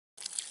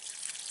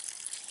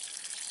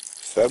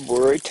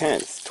February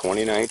 10th,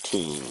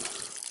 2019.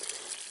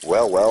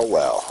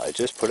 Well, I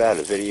just put out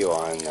a video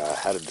on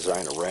how to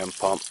design a ram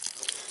pump.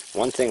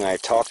 One thing I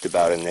talked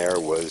about in there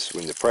was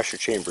when the pressure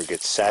chamber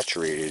gets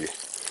saturated,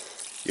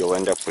 you'll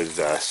end up with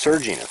a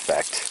surging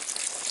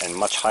effect and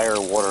much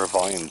higher water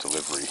volume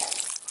delivery.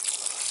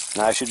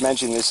 Now I should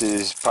mention this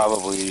is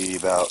probably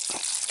about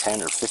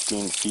 10 or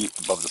 15 feet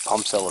above the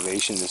pump's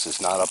elevation. This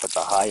is not up at the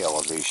high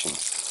elevation.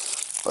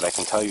 But I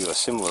can tell you a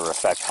similar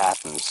effect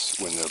happens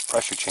when the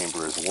pressure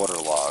chamber is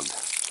waterlogged.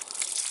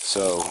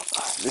 So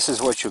this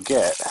is what you'll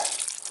get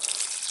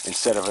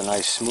instead of a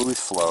nice smooth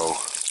flow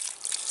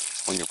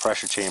when your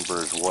pressure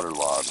chamber is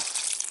waterlogged.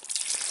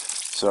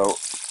 So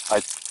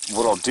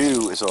what I'll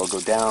do is I'll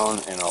go down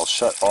and I'll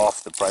shut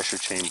off the pressure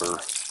chamber,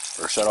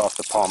 or shut off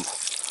the pump,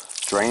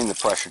 drain the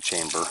pressure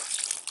chamber.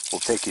 We'll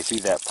take you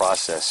through that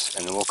process,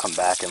 and then we'll come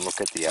back and look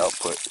at the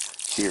output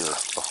here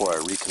before I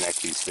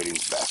reconnect these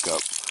fittings back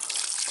up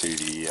to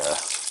the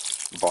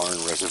barn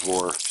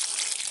reservoir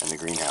and the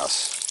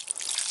greenhouse.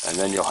 And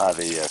then you'll have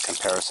a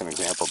comparison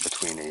example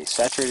between a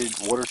saturated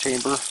water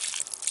chamber,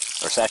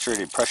 or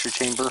saturated pressure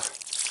chamber,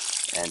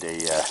 and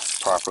a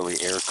properly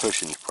air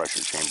cushioned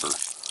pressure chamber.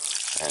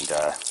 And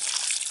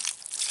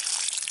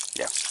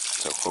yeah,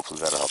 so hopefully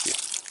that'll help you.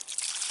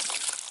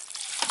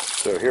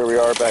 So here we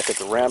are back at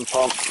the ram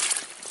pump.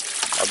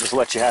 I'll just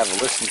let you have a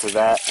listen to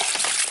that.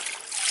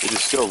 It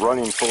is still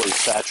running fully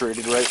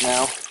saturated right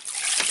now.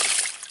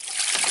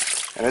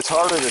 And it's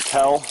harder to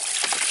tell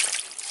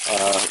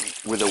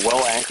with a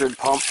well-anchored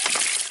pump,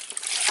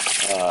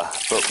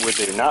 but with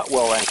a not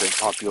well-anchored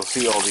pump, you'll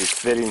see all these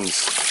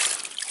fittings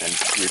and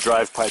your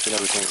drive pipe and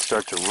everything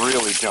start to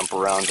really jump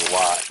around a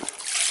lot.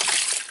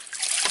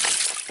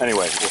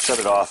 Anyway, we'll shut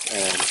it off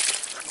and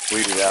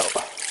bleed it out.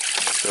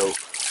 So,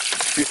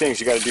 a few things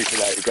you got to do for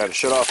that. You've got to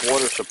shut off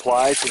water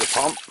supply to the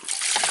pump,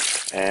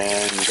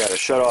 and you've got to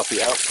shut off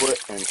the output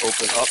and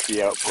open up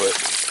the output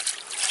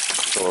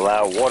to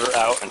allow water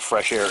out and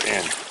fresh air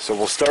in. So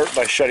we'll start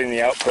by shutting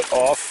the output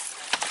off.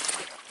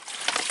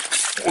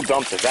 We'll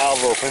dump the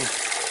valve open,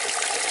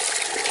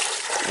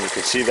 and you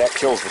can see that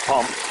kills the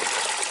pump.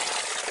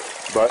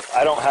 But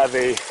I don't have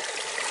a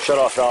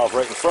shut-off valve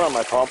right in front of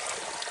my pump,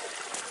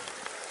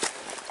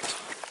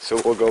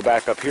 so we'll go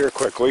back up here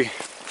quickly.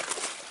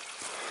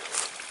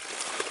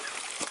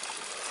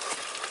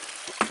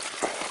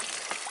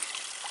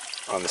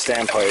 On the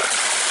standpipe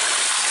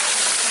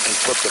and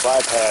flip the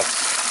bypass.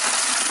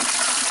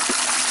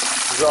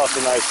 It's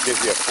also nice to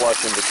give you a flush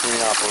in between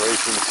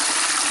operations.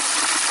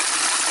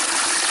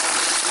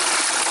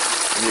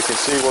 And you can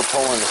see we're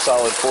pulling a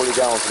solid 40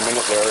 gallons a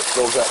minute there. It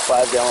fills that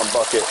 5-gallon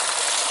bucket,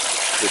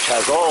 which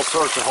has all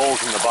sorts of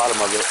holes in the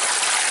bottom of it,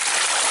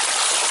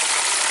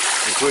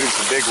 including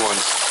some big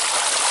ones,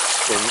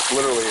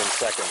 literally in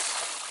seconds.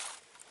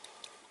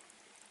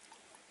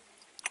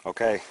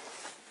 Okay,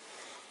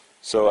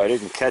 so I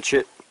didn't catch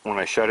it when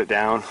I shut it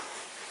down,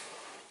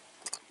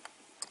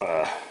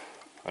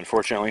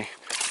 unfortunately.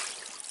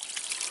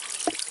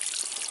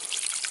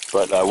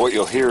 But what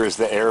you'll hear is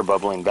the air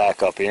bubbling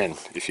back up in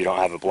if you don't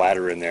have a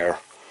bladder in there,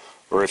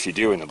 or if you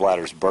do and the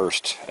bladder's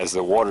burst. As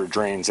the water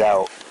drains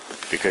out,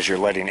 because you're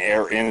letting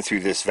air in through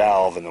this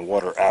valve and the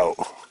water out,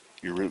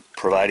 you're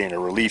providing a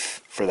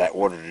relief for that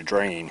water to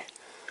drain.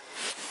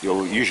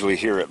 You'll usually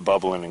hear it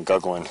bubbling and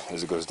guggling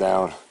as it goes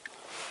down.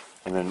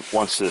 And then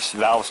once this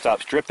valve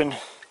stops dripping,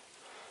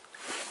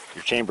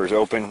 your chamber's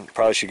open. You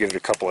probably should give it a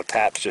couple of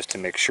taps just to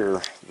make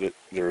sure that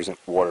there isn't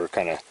water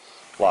kind of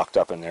locked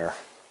up in there.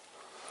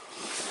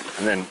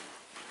 And then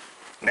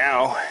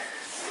now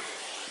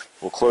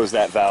we'll close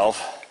that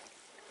valve,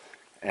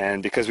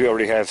 and because we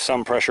already have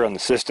some pressure on the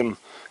system,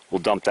 we'll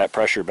dump that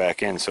pressure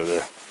back in, so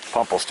the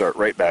pump will start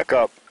right back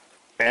up,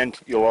 and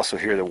you'll also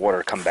hear the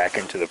water come back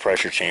into the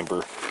pressure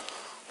chamber.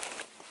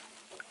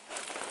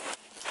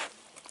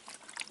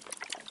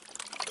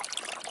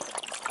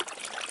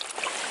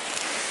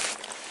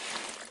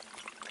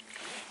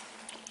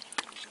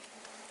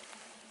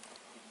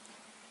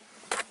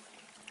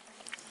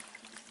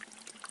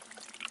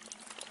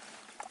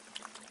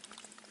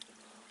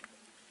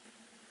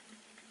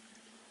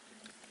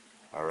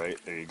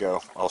 Alright, there you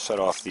go. I'll shut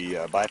off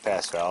the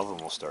bypass valve and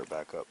we'll start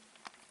back up.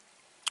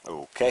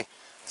 Okay,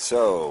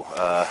 so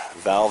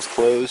valve's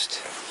closed.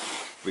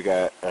 We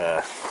got,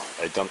 I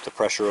dumped the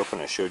pressure open,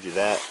 I showed you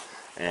that.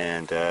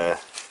 And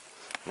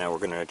now we're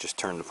going to just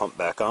turn the pump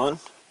back on,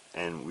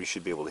 and we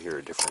should be able to hear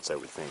a difference, I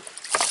would think.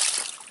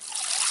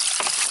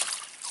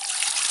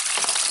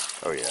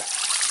 Oh yeah.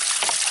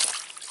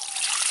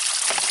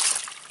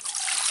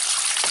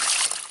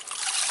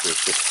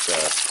 There's just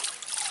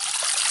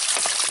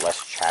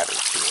less chatter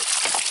to it.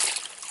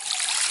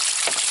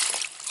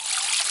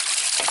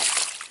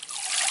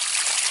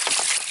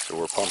 So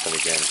we're pumping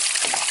again.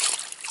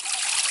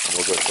 And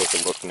we'll go take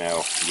a look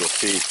now. You'll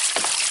see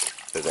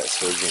that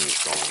surging is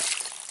going.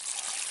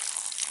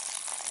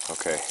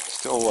 Okay,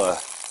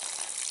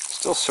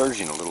 still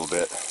surging a little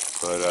bit,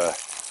 but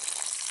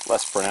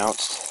less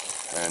pronounced.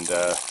 And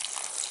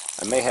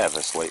I may have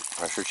a slight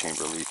pressure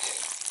chamber leak.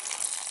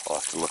 I'll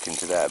have to look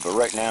into that. But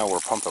right now we're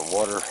pumping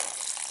water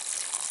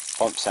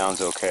pump sounds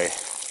okay.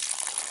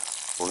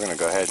 We're going to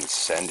go ahead and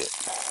send it.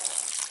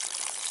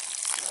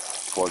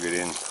 Plug it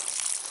in,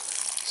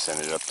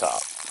 send it up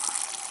top.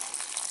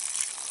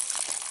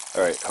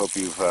 Alright, hope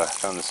you've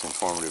found this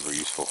informative or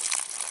useful.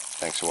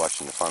 Thanks for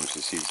watching the Pharmacy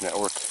Seeds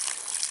Network.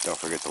 Don't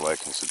forget to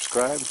like and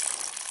subscribe.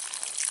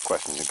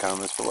 Questions and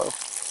comments below.